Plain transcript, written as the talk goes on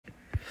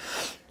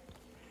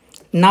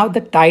Now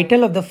the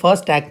title of the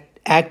first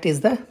act is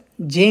the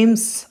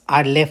James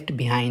are left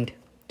behind.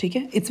 ठीक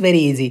है, it's very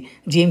easy.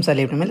 James are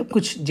left, मतलब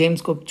कुछ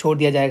James को छोड़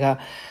दिया जाएगा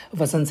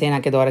वसंत सेना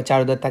के द्वारा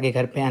चारुदत्ता के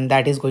घर पे, and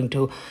that is going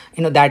to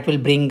that will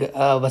bring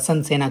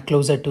वसंत सेना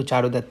क्लोजर टू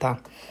चारुदत्ता,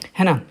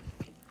 है ना.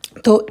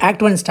 तो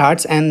act 1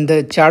 starts and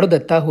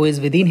Charudatta, who is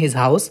within his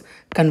house,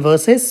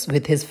 converses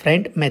with his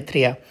friend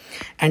Maitreya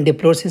and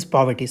deplores his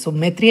poverty. So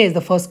Maitreya is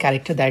the first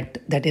character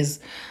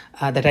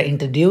that are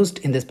introduced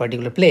in this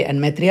particular play,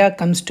 and Maitreya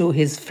comes to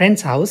his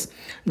friend's house,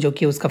 जो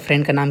कि उसका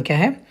friend का नाम क्या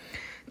है,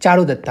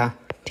 चारुदत्ता.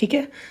 ठीक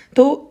है,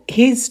 तो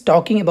he is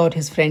talking about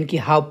his friend कि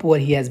how poor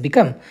he has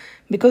become,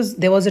 because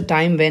there was a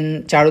time when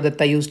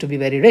Charudatta used to be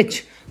very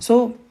rich. So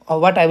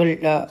what I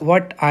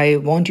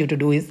want you to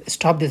do is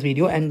stop this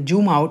video and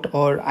zoom out,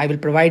 or I will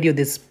provide you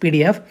this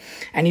PDF,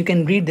 and you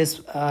can read this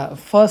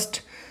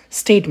first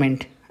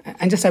statement,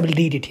 and just I will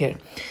read it here.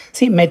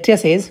 See, Maitreya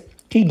says,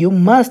 you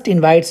must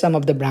invite some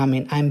of the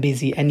Brahmin. I am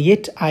busy, and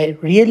yet I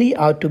really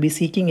ought to be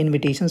seeking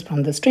invitations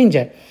from the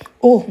stranger.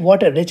 Oh,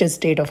 what a wretched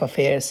state of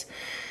affairs.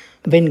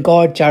 When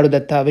good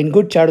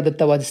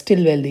Charudatta was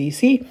still wealthy.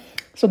 See,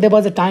 so there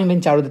was a time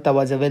when Charudatta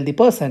was a wealthy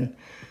person.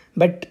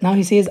 But now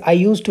he says, I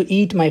used to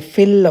eat my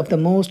fill of the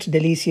most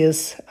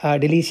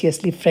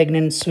deliciously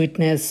fragrant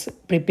sweetness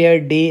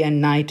prepared day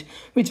and night,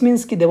 which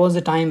means there was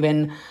a time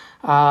when,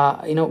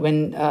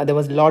 there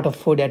was a lot of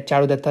food at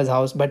Charudatta's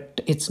house,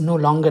 but it's no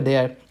longer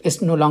there. It's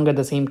no longer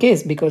the same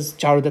case because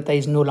Charudatta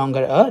is no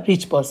longer a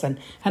rich person,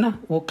 है ना,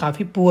 वो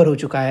काफ़ी poor हो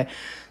चुका है.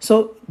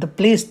 So the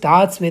play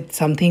starts with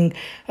something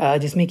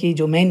जिसमें कि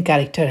जो main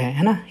character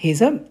है ना,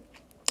 he's a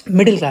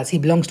middle class. He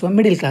belongs to a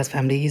middle class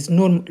family. He's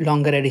no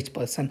longer a rich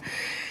person.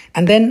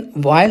 And then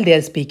while they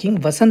are speaking,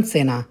 Vasant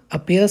Sena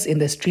appears in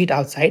the street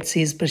outside.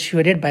 She is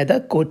persuaded by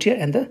the courtier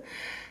and the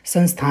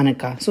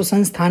Sansthanaka. So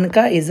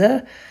Sansthanaka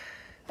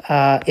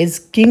is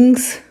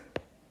king's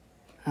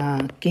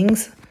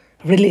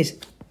relation.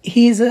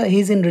 He's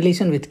in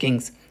relation with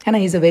kings, है ना.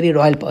 He's a very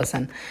royal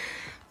person.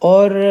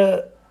 और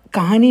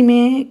कहानी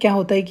में क्या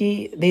होता है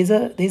कि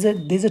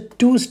there's a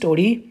two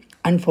story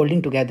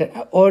unfolding together,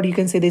 or you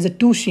can say there's a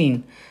two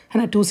scene, है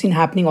ना, two scene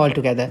happening all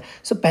together.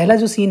 So पहला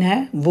जो सीन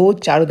है वो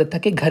चारुदत्ता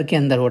के घर के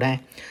अंदर हो रहा है.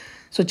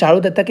 So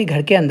चारुदत्ता के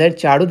घर के अंदर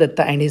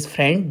Charudatta and his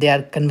friend, they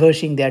are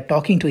conversing, they are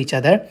talking to each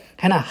other,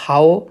 है ना,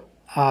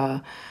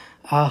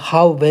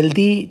 how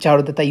wealthy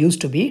Charudatta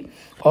used to be.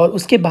 और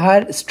उसके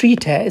बाहर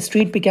स्ट्रीट है.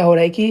 स्ट्रीट पे क्या हो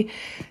रहा है कि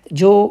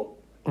जो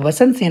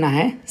वसंत सेना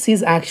है, she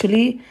is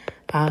actually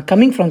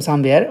coming from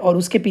somewhere, और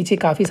उसके पीछे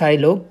काफ़ी सारे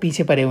लोग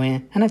पीछे पड़े हुए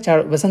हैं, है ना,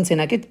 वसंत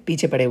सेना के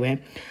पीछे पड़े हुए हैं.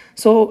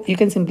 So you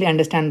can simply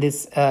understand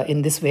this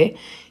in this way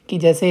कि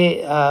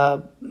जैसे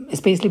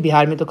स्पेशली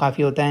बिहार में तो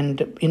काफ़ी होता है,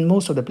 and in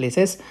most of the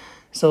places.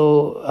 सो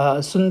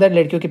सुंदर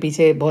लड़कियों के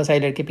पीछे बहुत सारे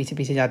लड़के पीछे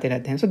पीछे जाते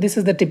रहते हैं. So this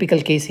is the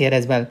typical case here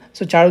as well.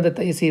 सो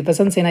चारुदत्ता,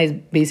 वसंत सेना इज़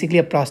बेसिकली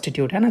अ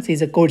प्रॉस्टिट्यूट, है ना, सी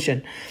इज़ अ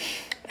कोर्शन,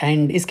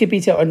 एंड इसके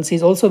पीछे, और सी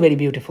इज़ ऑल्सो वेरी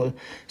ब्यूटीफुल.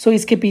 सो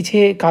इसके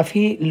पीछे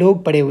काफ़ी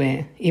लोग पड़े हुए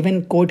हैं,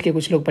 इवन कोर्ट के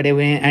कुछ लोग पड़े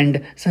हुए हैं, एंड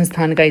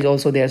संस्थान का इज़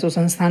ऑल्सो देयर. सो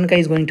संस्थान का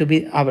is going to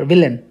be our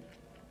villain,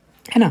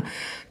 है ना.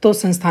 तो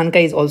संस्थान का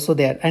is also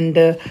there,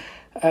 and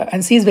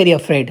C is very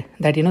afraid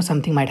that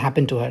something might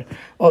happen to her.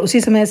 और उसी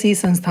समय सी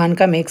संस्थान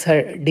का makes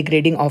her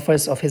degrading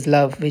offers of his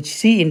love which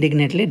C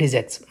इंडिग्नेटली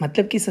rejects.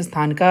 मतलब कि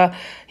संस्थान का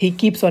he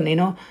keeps on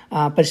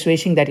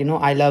persuading that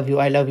I love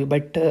you,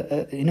 but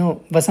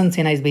Vasant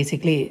Sena is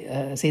basically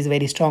she is a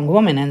very strong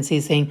woman, and she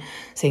is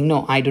saying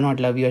no, I do not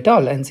love you at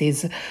all, and she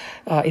is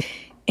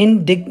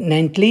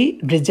indignantly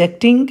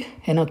rejecting,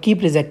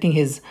 keep rejecting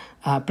his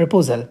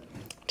proposal.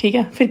 ठीक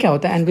है, फिर क्या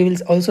होता है, and we will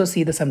also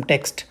see some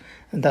text,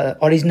 the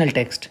original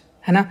text,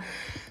 है ना.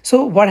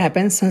 So what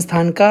happens,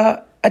 संस्थान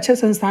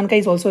का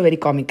is also a very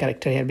comic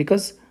character here,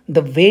 because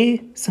the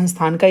way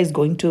Sansthanka is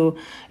going to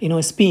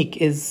speak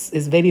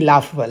is very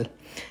laughable,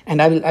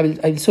 and I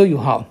will show you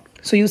how.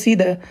 So you see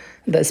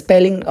the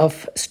spelling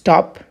of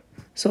stop.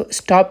 So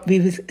stop, we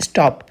will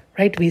stop,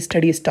 right? We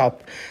study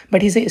stop,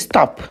 but he says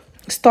stop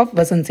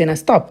Vasant Sena,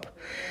 stop.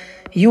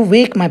 You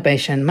wake my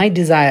passion, my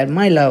desire,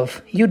 my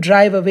love. You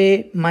drive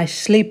away my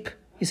sleep.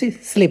 You see,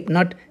 sleep,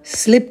 not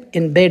slip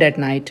in bed at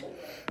night.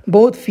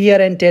 Both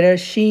fear and terror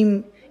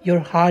shame your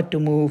heart to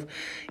move.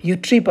 You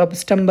trip up,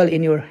 stumble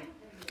in your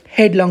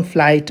headlong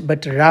flight,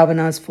 but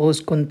Ravana's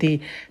forced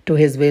Kunti to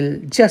his will.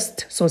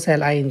 Just so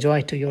shall I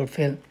enjoy to your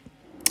fill.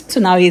 So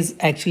now he's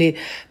actually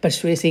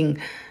persuading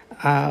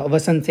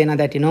Vasant Sena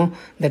that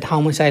that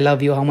how much I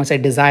love you, how much I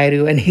desire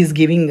you, and he's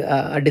giving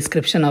a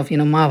description of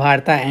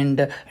Mahabharata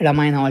and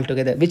Ramayana all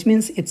together, which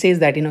means it says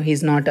that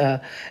he's not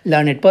a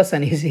learned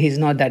person, he's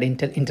not that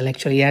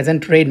intellectual, he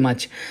hasn't read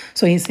much,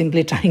 so he's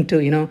simply trying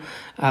to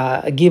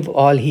give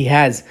all he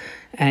has,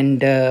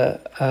 and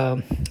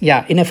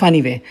in a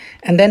funny way.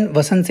 And then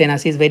Vasant Sena,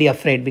 she is very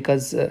afraid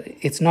because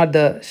it's not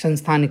the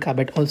Sansthanika,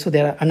 but also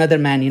there are another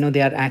man,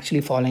 they are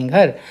actually following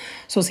her,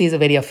 so she is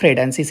very afraid,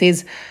 and she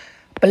says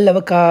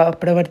Pallavaka,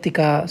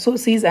 Pravartika. So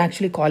she's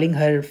actually calling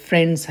her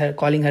friends,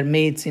 calling her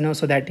mates,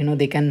 so that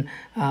they can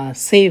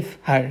save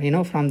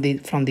her, from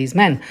these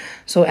men.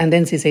 So and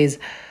then she says,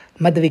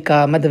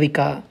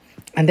 Madhavika,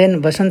 And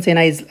then Vasant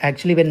Sena is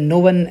actually, when no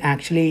one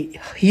actually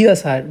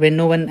hears her, when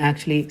no one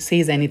actually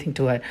says anything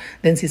to her,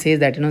 then she says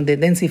that,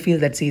 then she feels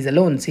that she's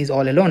alone, she's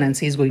all alone, and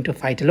she's going to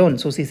fight alone.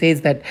 So she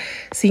says that,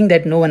 seeing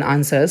that no one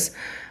answers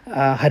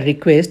her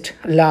request,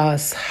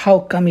 alas, how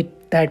come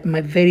it that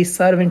my very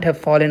servant have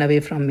fallen away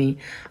from me?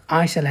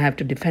 I shall have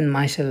to defend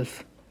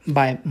myself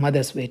by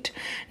mother's wit.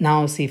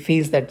 Now she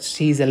feels that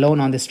she's alone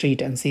on the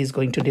street and she's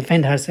going to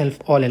defend herself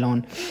all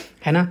alone.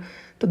 है ना?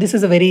 So this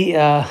is a very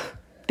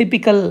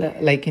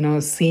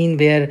typical scene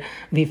where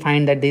we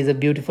find that there is a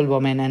beautiful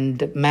woman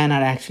and men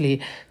are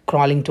actually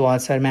crawling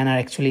towards her, men are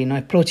actually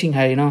approaching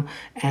her,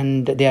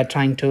 and they are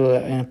trying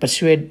to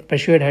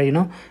persuade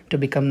her to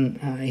become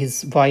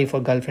his wife or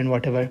girlfriend,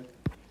 whatever.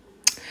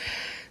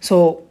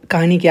 So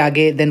कहानी के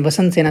आगे, then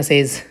Vasant Sena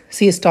says,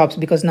 she stops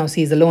because now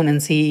she is alone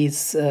and she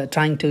is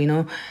trying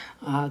to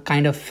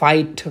kind of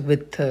fight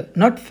with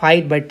not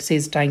fight, but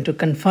she's trying to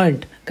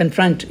confront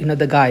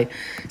the guy.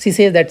 She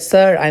says that,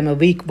 sir, I'm a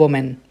weak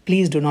woman,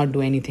 please do not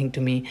do anything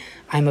to me,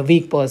 I'm a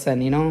weak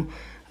person.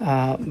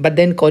 But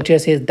then courtier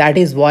says, that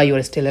is why you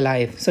are still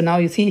alive. So now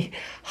you see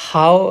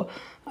how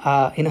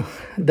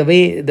the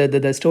way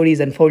the story is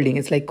unfolding.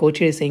 It's like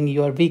courtier is saying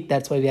you are weak,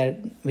 that's why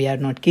we are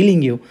not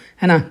killing you,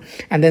 and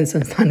then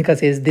Sansthanika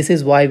says, this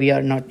is why you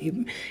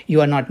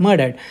are not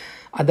murdered.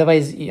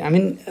 Otherwise, I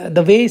mean,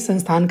 the way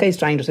Sansthanika is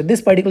trying to say,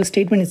 this particular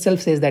statement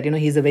itself says that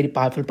he's a very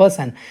powerful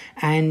person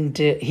and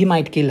he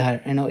might kill her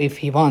if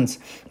he wants,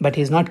 but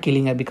he's not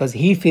killing her because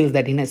he feels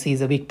that she's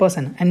a weak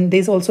person. And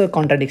there's also a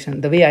contradiction.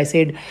 The way I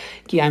said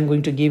I'm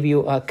going to give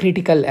you a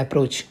critical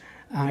approach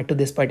to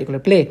this particular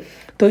play,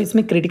 तो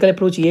इसमें critical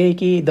approach ये है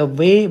कि the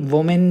way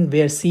women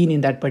were seen in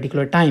that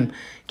particular time,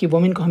 कि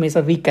women को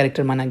हमेशा weak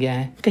character माना गया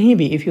है. कहीं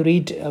भी, if you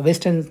read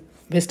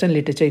Western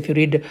literature, if you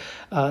read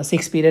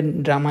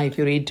Shakespearean drama, if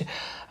you read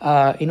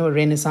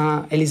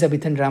Renaissance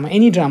Elizabethan drama,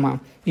 any drama,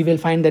 you will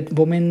find that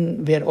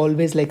women were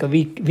always like a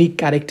weak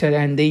character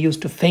and they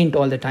used to faint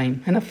all the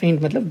time. है ना?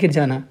 Faint मतलब गिर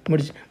जाना,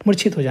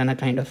 मूर्छित हो जाना,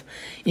 kind of.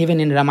 Even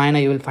in Ramayana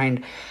you will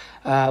find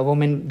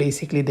women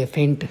basically they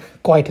faint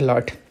quite a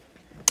lot.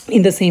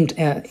 In the same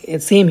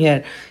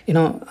here,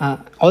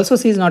 also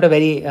she is not a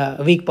very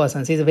weak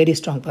person, she is a very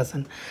strong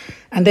person.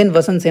 And then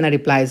Vasant Sena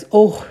replies,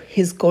 oh,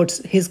 his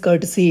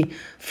courtesy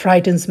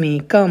frightens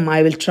me, come,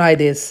 I will try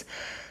this.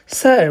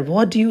 Sir,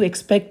 what do you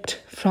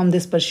expect from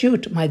this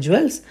pursuit, my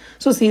jewels?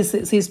 So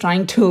she's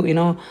trying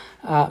to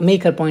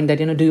make her point that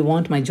do you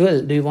want my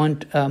jewel, do you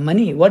want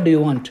money, what do you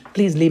want,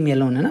 please leave me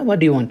alone, what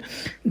do you want?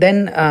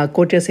 Then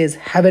courtier says,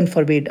 heaven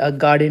forbid a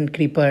garden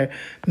creeper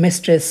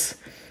mistress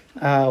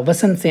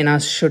Vasant Sena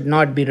should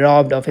not be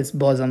robbed of its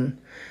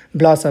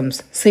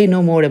blossoms. Say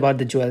no more about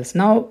the jewels.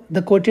 Now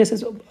the courtier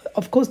says,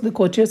 of course the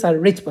courtiers are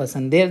rich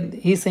person.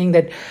 He's saying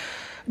that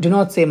do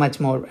not say much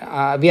more.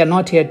 We are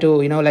not here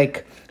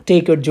to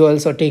take your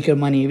jewels or take your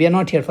money. We are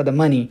not here for the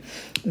money.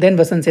 Then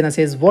Vasant Sena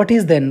says, what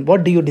is then?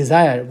 What do you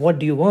desire? What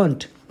do you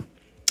want?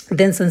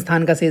 Then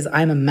Sansthanika says,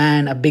 I'm a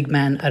man, a big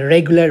man, a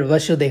regular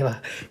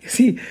Vasudeva. You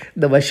see,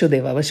 the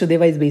Vasudeva.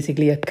 Vasudeva is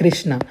basically a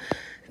Krishna.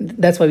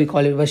 That's why we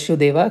call it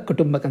Vasudeva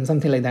Kutumbakam,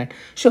 something like that.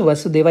 Sure,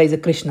 Vasudeva is a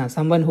Krishna,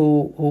 someone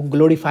who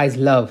glorifies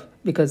love.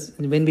 Because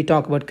when we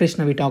talk about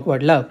Krishna, we talk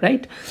about love,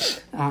 right?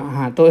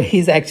 So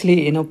he's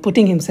actually,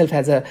 putting himself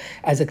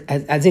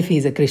as if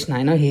he's a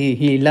Krishna.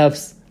 He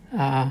loves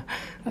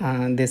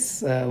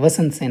this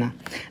Vasant Sena.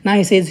 Now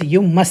he says,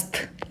 you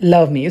must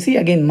love me. You see,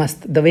 again,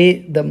 must. The way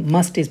the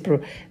must is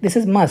this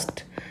is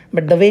must,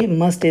 but the way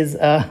must is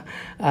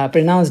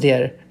pronounced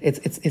here,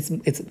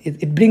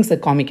 it brings the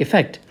comic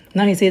effect.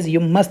 Now he says, you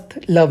must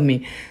love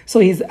me. So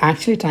he's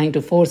actually trying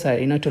to force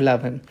her, to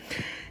love him.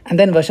 And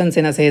then Vasant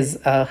Sena says,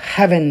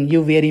 heaven,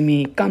 you weary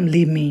me, come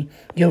leave me,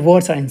 your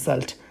words are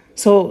insult.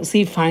 So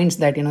she finds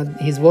that,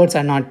 his words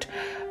are not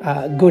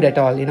good at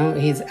all,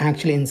 he's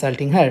actually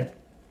insulting her.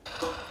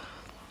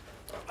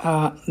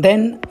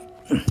 Then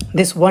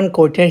this one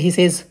courtier, he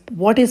says,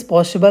 what is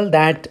possible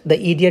that the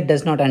idiot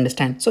does not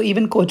understand? So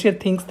even courtier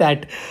thinks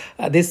that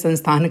this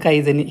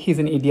Sansthanika he's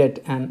an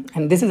idiot.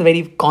 And this is a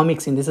very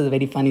comic scene. This is a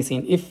very funny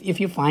scene. If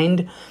you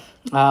find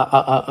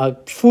a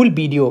full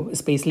video,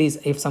 especially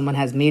if someone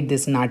has made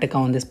this नाटक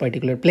on this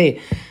particular play,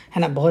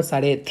 है ना, बहुत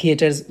सारे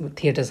theaters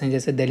हैं,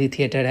 जैसे Delhi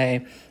theater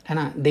है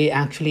ना, they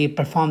actually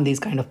perform these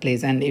kind of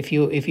plays. And if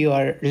you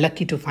are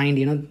lucky to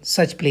find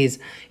such plays,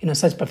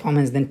 such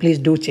performance, then please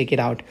do check it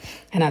out,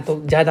 है ना,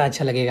 तो ज़्यादा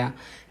अच्छा लगेगा.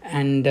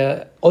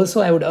 And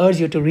also I would urge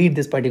you to read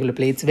this particular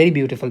play. It's a very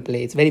beautiful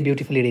play. It's very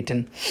beautifully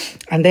written.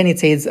 And then it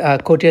says,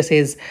 courtier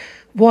says,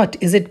 what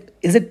is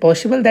it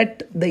possible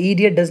that the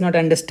idiot does not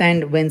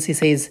understand when she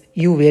says,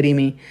 you weary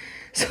me?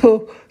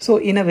 So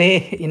in a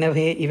way,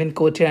 even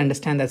courtier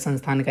understand that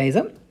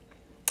Sansthanika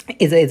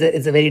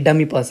is a very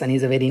dummy person.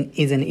 He's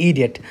an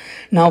idiot.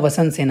 Now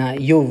Vasant Sena,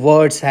 your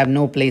words have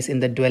no place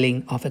in the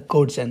dwelling of a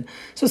courtesan.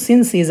 So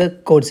since he's a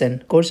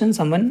courtesan,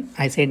 someone,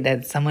 I said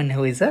that someone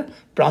who is a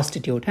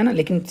prostitute, है ना,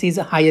 लेकिन she's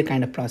a higher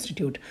kind of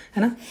prostitute,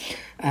 है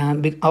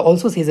ना.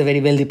 Also she's a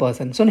very wealthy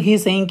person. So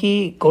he's saying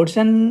कि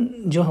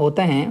courtesan जो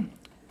होता है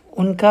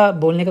उनका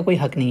बोलने का कोई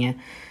हक नहीं है.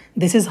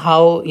 this is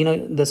how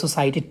the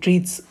society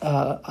treats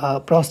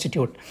a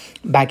prostitute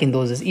back in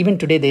those days. Even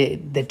today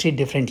they treat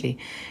differently.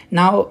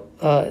 Now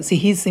see,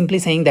 he's simply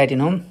saying that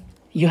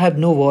you have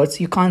no words,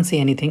 you can't say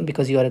anything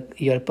because you're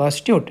a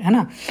prostitute, है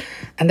ना?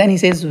 And then he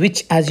says,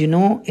 which as you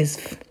know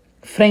is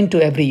friend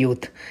to every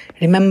youth.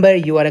 Remember,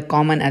 you are a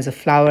common as a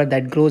flower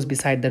that grows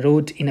beside the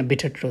road in a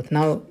bitter truth.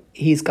 Now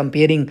he's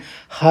comparing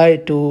her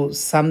to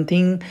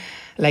something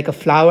like a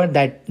flower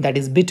that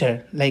is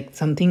bitter, like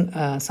something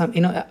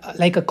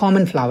like a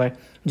common flower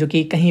जो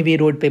कि कहीं भी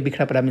road पे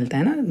बिखरा पड़ा मिलता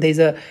है ना. There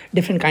is a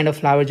different kind of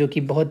flower जो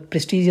कि बहुत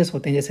प्रेस्टिजियस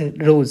होते हैं, जैसे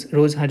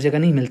रोज़ हर जगह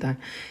नहीं मिलता है.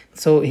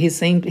 सो he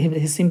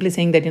is simply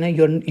saying that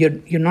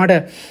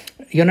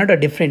you're not a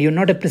different, you're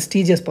not a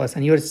prestigious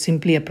person, you're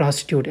simply a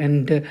prostitute,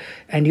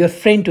 and you're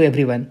friend to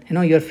everyone,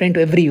 you're friend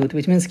to every youth,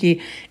 which means ki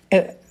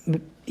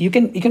you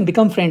can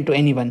become friend to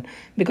anyone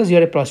because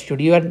you're a prostitute,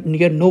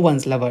 you're no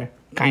one's lover,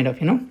 kind of.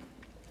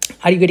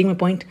 Are you getting my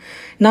point?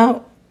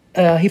 Now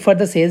he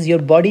further says, your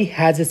body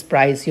has its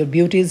price, your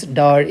beauty's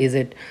dower is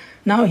it.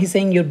 Now he's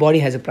saying your body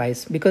has a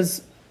price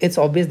because it's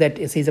obvious that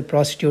she's a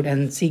prostitute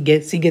and she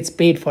gets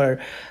paid for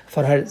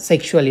her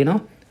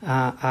sexual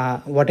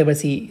whatever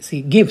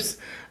she gives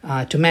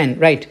to men,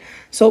 right?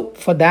 So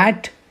for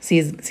that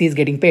she's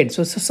getting paid.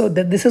 So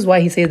this is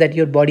why he says that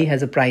your body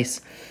has a price,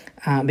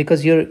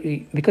 because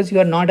you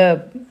are not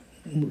a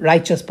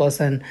righteous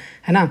person,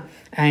 है ना?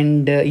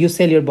 And you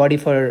sell your body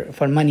for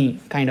money,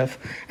 kind of.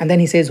 And then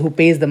he says, who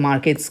pays the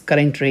market's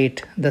current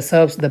rate, the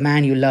serves the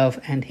man you love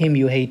and him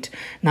you hate.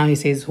 Now he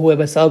says,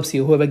 whoever serves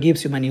you, whoever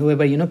gives you money,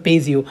 whoever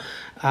pays you,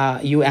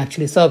 you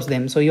actually serves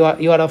them. So you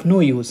are of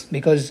no use,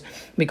 because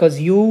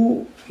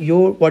your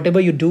whatever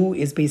you do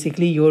is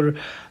basically your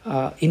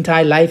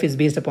entire life is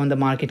based upon the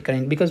market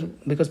current,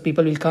 because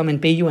people will come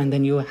and pay you, and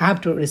then you have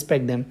to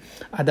respect them.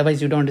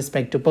 Otherwise you don't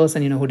respect a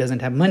person who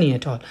doesn't have money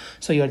at all.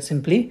 So you are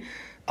simply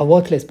a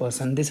worthless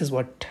person. This is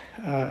what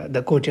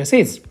the quote here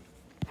says.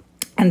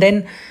 And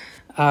then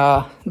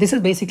this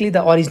is basically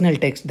the original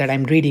text that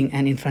I'm reading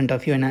and in front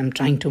of you, and I'm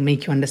trying to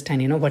make you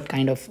understand what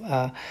kind of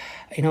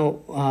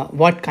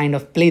what kind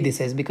of play this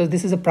is, because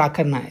this is a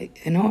prakarna.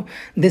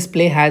 This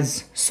play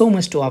has so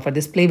much to offer.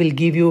 This play will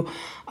give you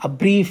a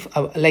brief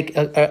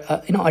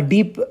a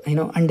deep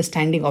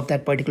understanding of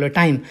that particular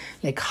time,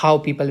 like how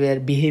people were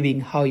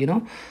behaving, how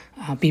the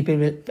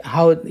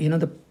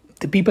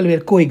people were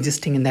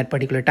coexisting in that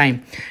particular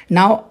time.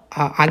 Now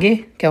आगे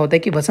क्या होता है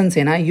कि वसंत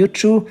सेना, you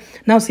true,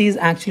 now she is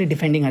actually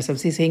defending herself.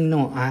 She's saying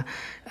no,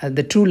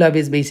 the true love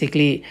is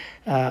basically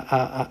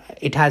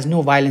it has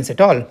no violence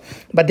at all.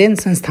 But then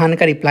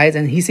Sansthanaka replies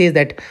and he says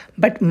that,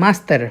 but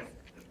master,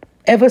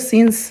 ever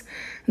since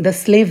the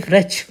slave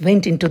wretch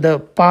went into the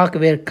park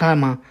where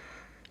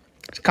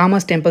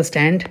Kama's temple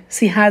stand,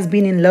 she has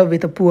been in love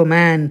with a poor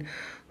man,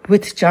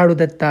 with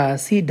Charudatta.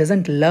 She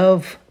doesn't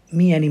love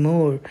me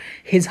anymore.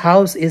 His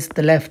house is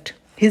to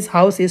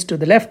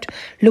the left.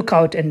 Look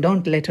out and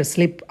don't let her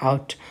slip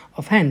out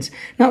of hands.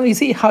 Now you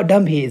see how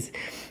dumb he is.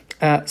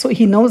 So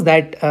he knows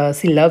that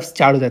she loves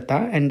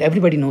Charudatta, and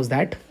everybody knows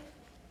that.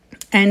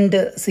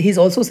 And so he's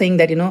also saying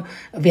that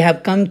we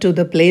have come to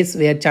the place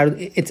where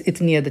it's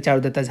near the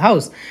Charudatta's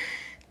house.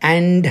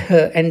 And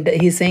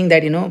he's saying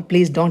that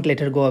please don't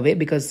let her go away,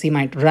 because she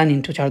might run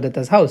into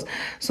Charudatta's house.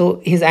 So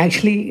he's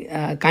actually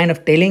kind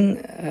of telling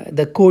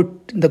the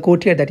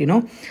courtier that do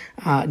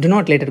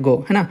not let her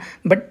go, है ना?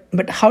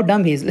 But how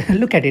dumb he is.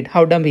 Look at it,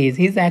 how dumb he is.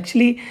 He's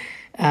actually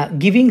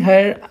giving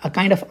her a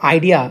kind of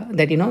idea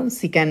that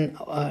she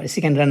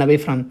can run away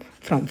from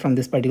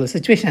this particular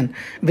situation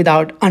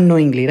without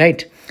unknowingly,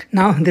 right?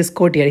 Now this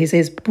courtier, he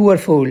says, poor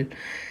fool,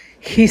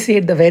 he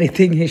said the very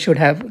thing he should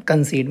have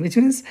conceded, which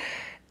means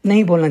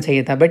नहीं बोलना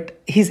चाहिए था, but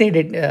he said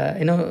it.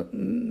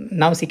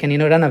 Now she can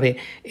run away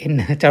in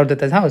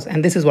Charudatta's house,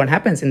 and this is what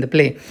happens in the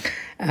play.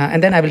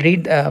 And then I will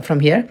read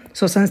from here.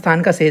 So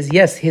Sansthanaka says,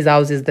 yes, his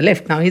house is the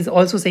left. Now he's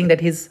also saying that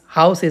his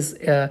house is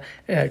to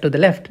the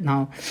left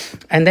now.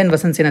 And then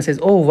Vasant Sena says,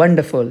 oh,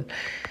 wonderful.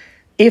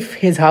 If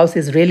his house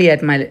is really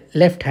at my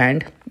left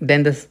hand,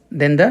 then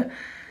the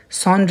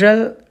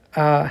scoundrel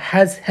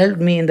has helped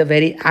me in the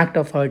very act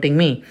of hurting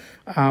me.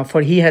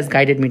 For he has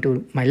guided me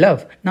to my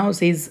love. Now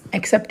she's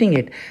accepting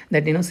it,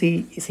 that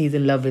she's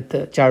in love with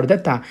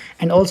Charudatta,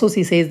 and also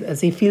she says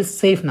she feels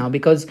safe now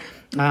because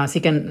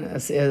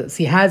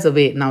she has a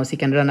way now. She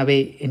can run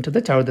away into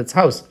the Charudatta's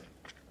house.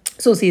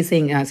 So she's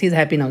saying she's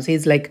happy now.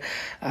 She's like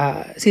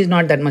she's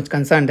not that much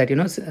concerned that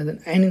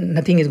and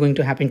nothing is going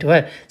to happen to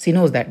her. She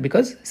knows that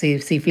because she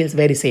feels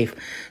very safe.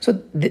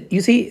 So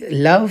you see,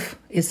 love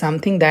is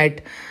something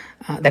that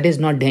is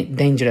not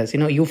dangerous.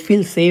 You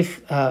feel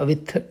safe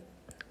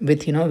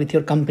with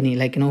your company,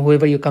 like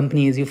whoever your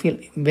company is. You feel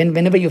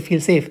whenever you feel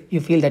safe, you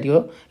feel that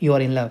you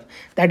are in love.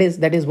 That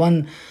is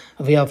one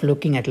way of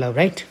looking at love,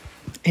 right?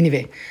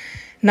 Anyway,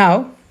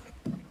 now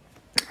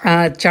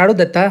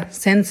Charudatta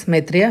sends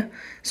Maitreya.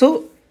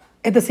 So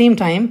at the same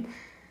time,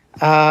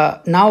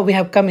 now we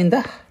have come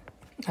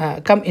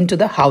into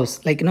the house,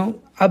 like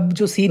अब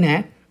जो scene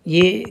है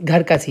ये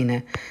घर का scene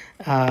है.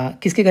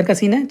 किसके घर का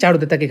scene है?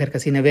 Charudatta के घर का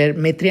scene है, where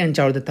Maitreya and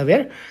Charudatta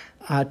were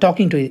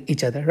talking to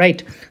each other,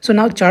 right? So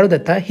now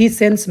Charudatta, he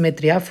sends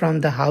Maitreya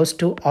from the house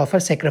to offer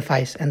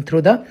sacrifice, and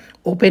through the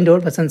open door,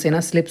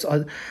 Vasansena slips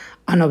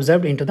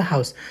unobserved into the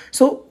house.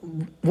 So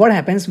what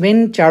happens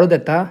when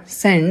Charudatta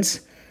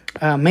sends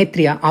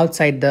Maitreya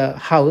outside the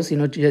house,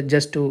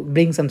 just to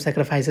bring some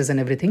sacrifices and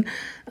everything.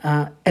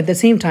 At the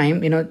same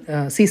time,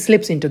 she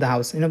slips into the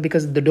house,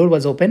 because the door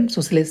was open,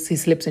 so she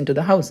slips into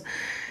the house.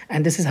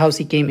 And this is how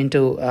she came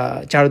into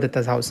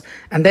Charudatta's house.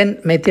 And then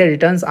Maitreya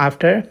returns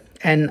after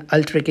an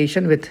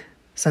altercation with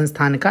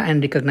Sansthanika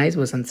and recognize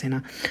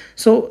Vasansena.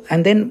 So,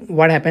 and then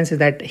what happens is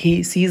that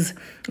he sees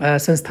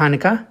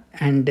Sansthanika,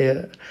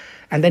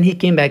 and then he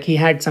came back. He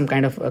had some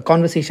kind of a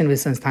conversation with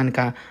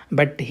Sansthanika,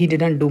 but he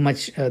didn't do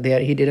much there.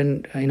 He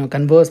didn't,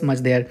 converse much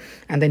there.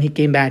 And then he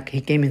came back.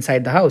 He came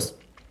inside the house.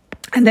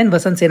 And then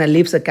Vasansena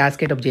leaves a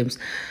casket of gems.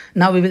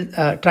 Now we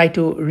will try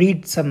to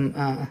read some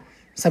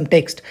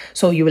text,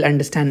 so you will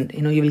understand.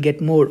 You will get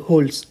more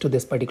holes to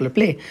this particular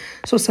play.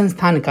 So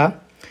Sansthanika,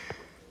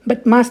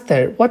 but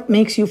master, what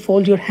makes you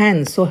fold your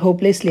hands so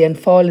hopelessly and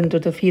fall into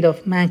the feet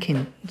of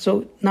Machin?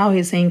 So now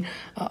he's saying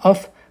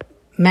of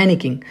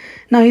mannequin.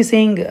 Now he's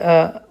saying,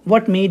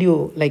 what made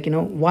you,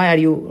 why are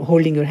you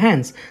holding your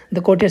hands?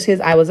 The courtier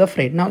says, I was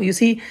afraid. Now you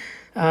see,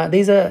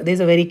 there's a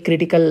very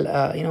critical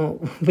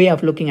way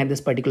of looking at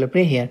this particular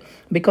play here,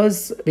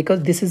 because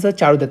this is a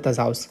Charudatta's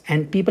house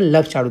and people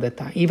love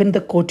Charudatta. Even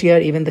the courtier,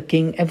 even the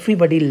king,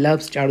 everybody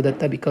loves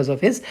Charudatta because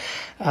of his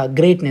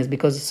greatness,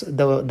 because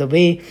the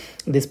way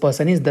this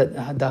person is,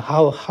 the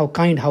how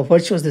kind, how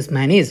virtuous this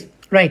man is,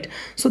 right?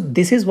 So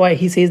this is why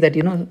he says that,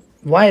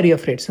 why are you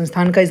afraid?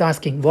 Sansthanika is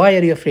asking, why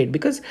are you afraid?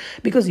 Because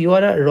you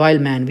are a royal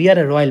man, we are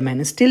a royal man,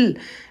 and still,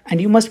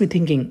 and you must be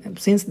thinking,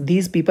 since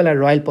these people are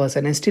royal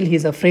person, and still he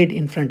is afraid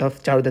in front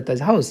of Charudatta's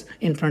house,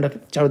 in front of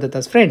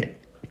Charudatta's friend.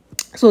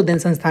 So then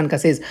Sansthanika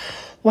says,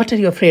 what are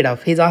you afraid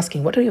of? He's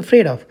asking, what are you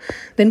afraid of?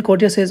 Then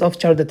courtier says, of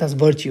Charudatta's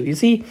virtue. You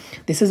see,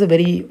 this is a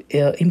very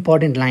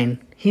important line.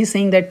 He's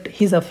saying that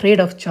he's afraid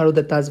of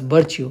Charudatta's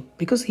virtue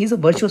because he's a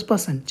virtuous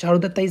person.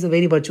 Charudatta is a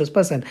very virtuous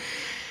person.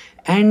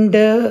 And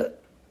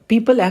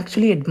people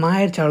actually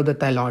admire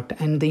Charudatta a lot,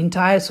 and the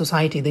entire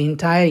society, the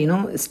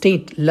entire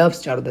state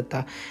loves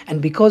Charudatta,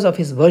 and because of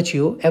his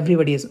virtue,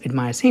 everybody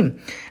admires him.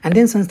 And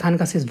then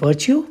Sansthanika says,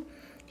 virtue?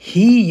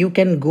 You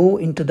can go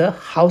into the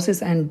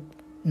houses and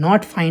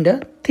not find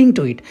a thing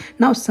to eat.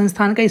 Now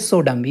Sansthanika is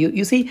so dumb.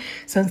 You see,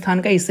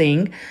 Sansthanika is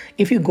saying,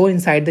 if you go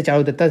inside the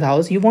Charudatta's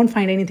house, you won't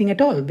find anything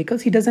at all,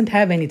 because he doesn't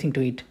have anything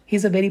to eat.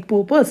 He's a very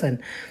poor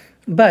person.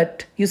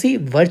 But you see,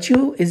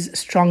 virtue is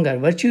stronger.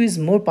 Virtue is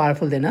more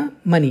powerful than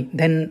money,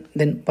 than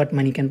what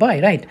money can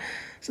buy, right?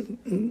 So,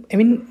 I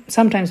mean,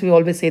 sometimes we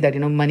always say that,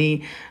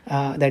 money,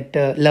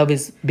 that love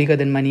is bigger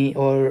than money,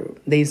 or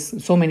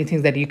there's so many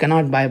things that you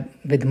cannot buy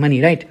with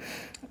money, right?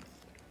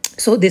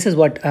 So this is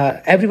what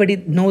everybody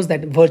knows,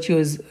 that virtue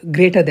is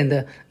greater than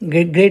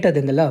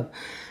the love.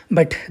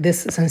 But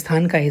this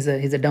Sansthanika is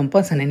a dumb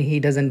person, and he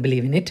doesn't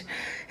believe in it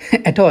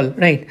at all,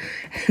 right?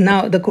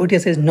 Now the courtier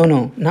says,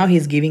 no. Now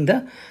he's giving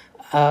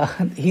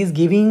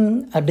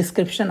a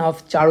description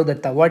of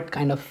Charudatta, what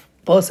kind of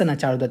person a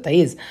Charudatta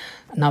is.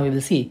 Now we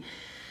will see.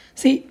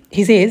 See,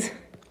 he says,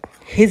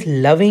 his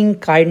loving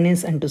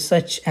kindness unto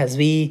such as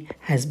we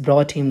has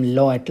brought him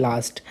law at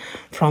last.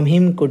 From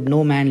him could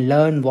no man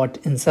learn what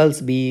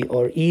insults be,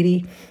 or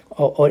eerie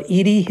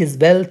his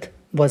wealth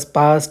was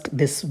past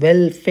this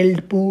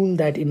well-filled pool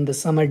that in the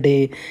summer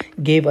day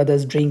gave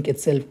others drink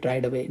itself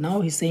dried away.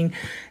 Now he's saying,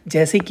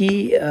 jaise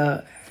ki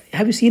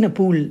have you seen a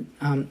pool?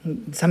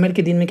 Summer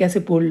के दिन में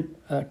कैसे pool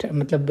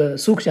मतलब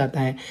सूख जाता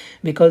है,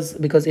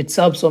 because it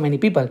serves so many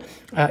people,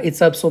 it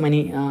serves so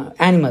many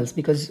animals,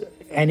 because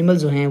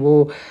animals जो हैं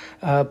वो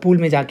pool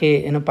में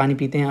जाके पानी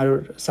पीते हैं,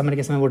 और समर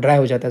के समय वो dry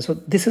हो जाता है. So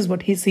this is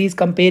what he sees,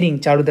 comparing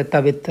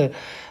Charudatta with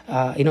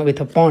with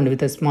a pond,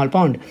 with a small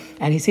pond,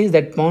 and he says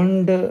that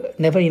pond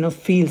never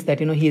feels that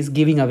he is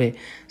giving away.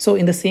 So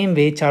in the same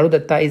way,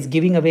 Charudatta is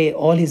giving away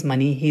all his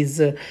money.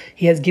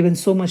 He has given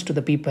so much to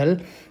the people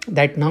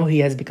that now he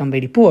has become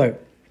very poor,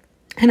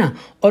 है ना.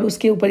 और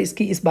उसके ऊपर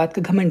इसकी इस बात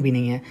का घमंड भी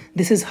नहीं है.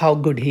 This is how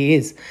good he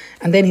is.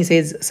 And then he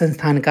says,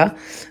 Sansthanika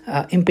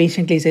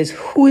impatiently says,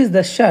 who is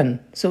the son?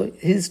 So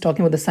he's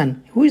talking about the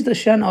son. Who is the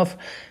son of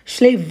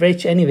slave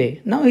rich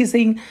anyway? Now he's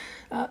saying,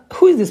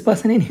 who is this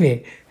person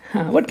anyway?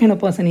 What kind of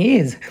person he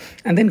is?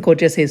 And then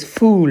courtier says,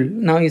 fool.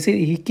 Now you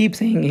see, he keeps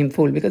saying him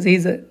fool, because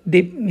he's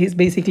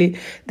basically,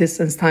 this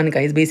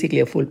Sansthanika is basically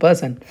a fool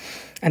person.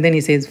 And then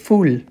he says,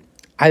 fool,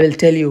 I will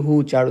tell you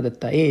who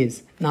Charudatta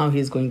is. Now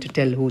he's going to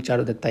tell who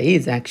Charudatta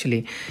is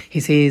actually. He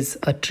says,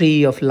 a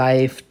tree of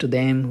life to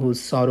them whose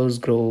sorrows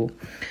grow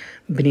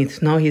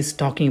beneath. Now he's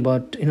talking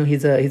about,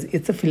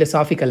 it's a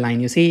philosophical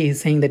line. You see,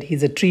 he's saying that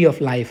he's a tree of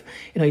life.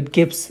 It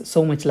gives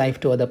so much life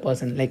to other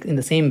person. Like in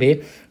the same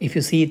way, if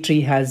you see,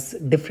 tree has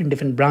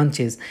different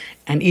branches,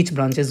 and each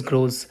branches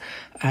grows,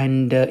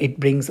 and it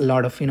brings a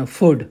lot of,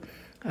 food.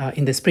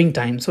 In the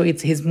springtime, so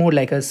he's more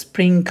like a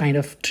spring kind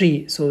of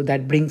tree, so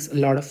that brings a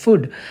lot of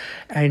food,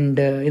 and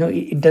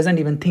it doesn't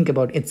even think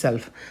about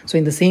itself. So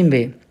in the same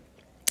way,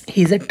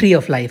 He's a tree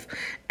of life,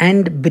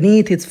 and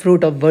beneath its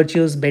fruit of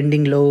virtues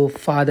bending low,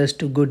 fathers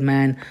to good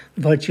man,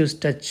 virtues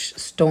touch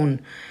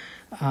stone.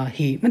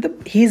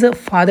 He's a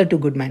father to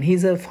good man.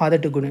 He's a father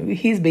to good man.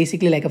 He's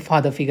basically like a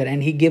father figure,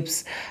 and he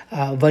gives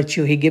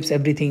virtue. He gives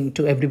everything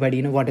to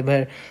everybody.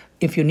 Whatever,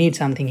 if you need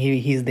something,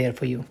 he's there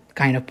for you,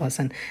 kind of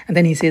person. And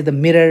then he says the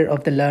mirror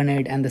of the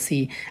learned and the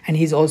sea, and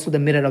he's also the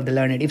mirror of the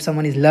learned. If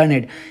someone is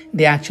learned,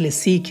 they actually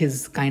seek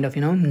his kind of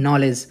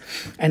knowledge.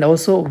 And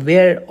also,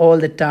 where all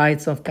the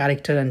tides of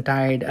character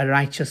untied, a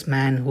righteous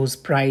man whose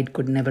pride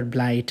could never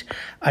blight,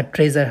 a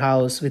treasure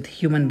house with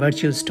human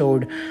virtues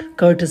stored,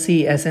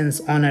 courtesy, essence,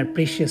 honor,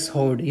 precious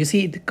hoard. You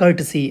see, the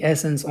courtesy,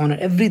 essence, honor,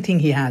 everything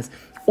he has,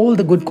 all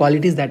the good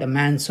qualities that a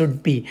man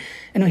should be.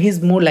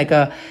 He's more like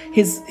a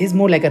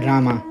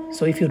Rama.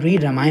 So if you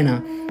read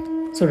Ramayana,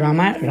 so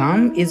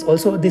Ram is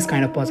also this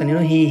kind of person.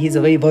 He's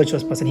a very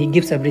virtuous person. He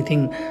gives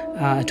everything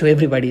to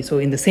everybody. So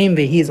in the same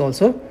way, he is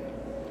also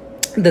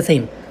the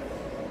same.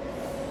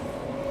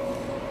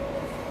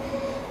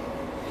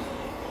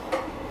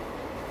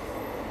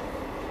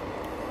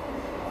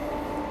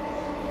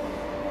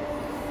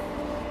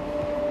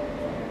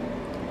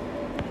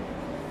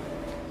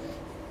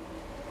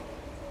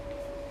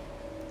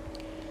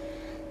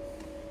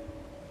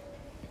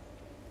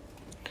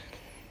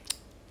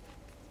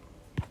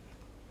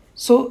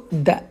 So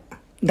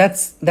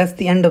that's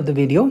the end of the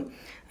video.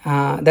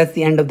 That's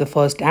the end of the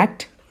first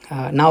act.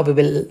 Now we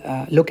will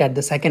look at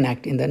the second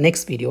act in the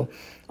next video.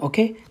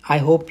 Okay, I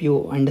hope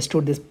you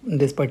understood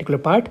this particular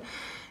part,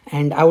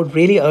 and I would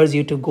really urge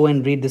you to go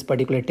and read this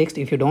particular text.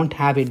 If you don't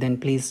have it, then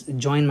please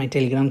join my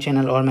Telegram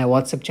channel or my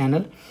WhatsApp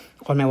channel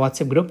or my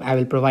WhatsApp group. I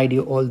will provide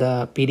you all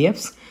the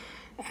PDFs,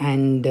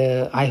 and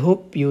I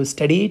hope you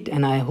study it,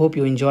 and I hope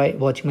you enjoy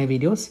watching my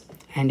videos.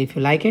 And if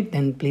you like it,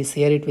 then please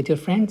share it with your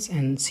friends,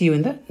 and see you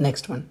in the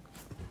next one.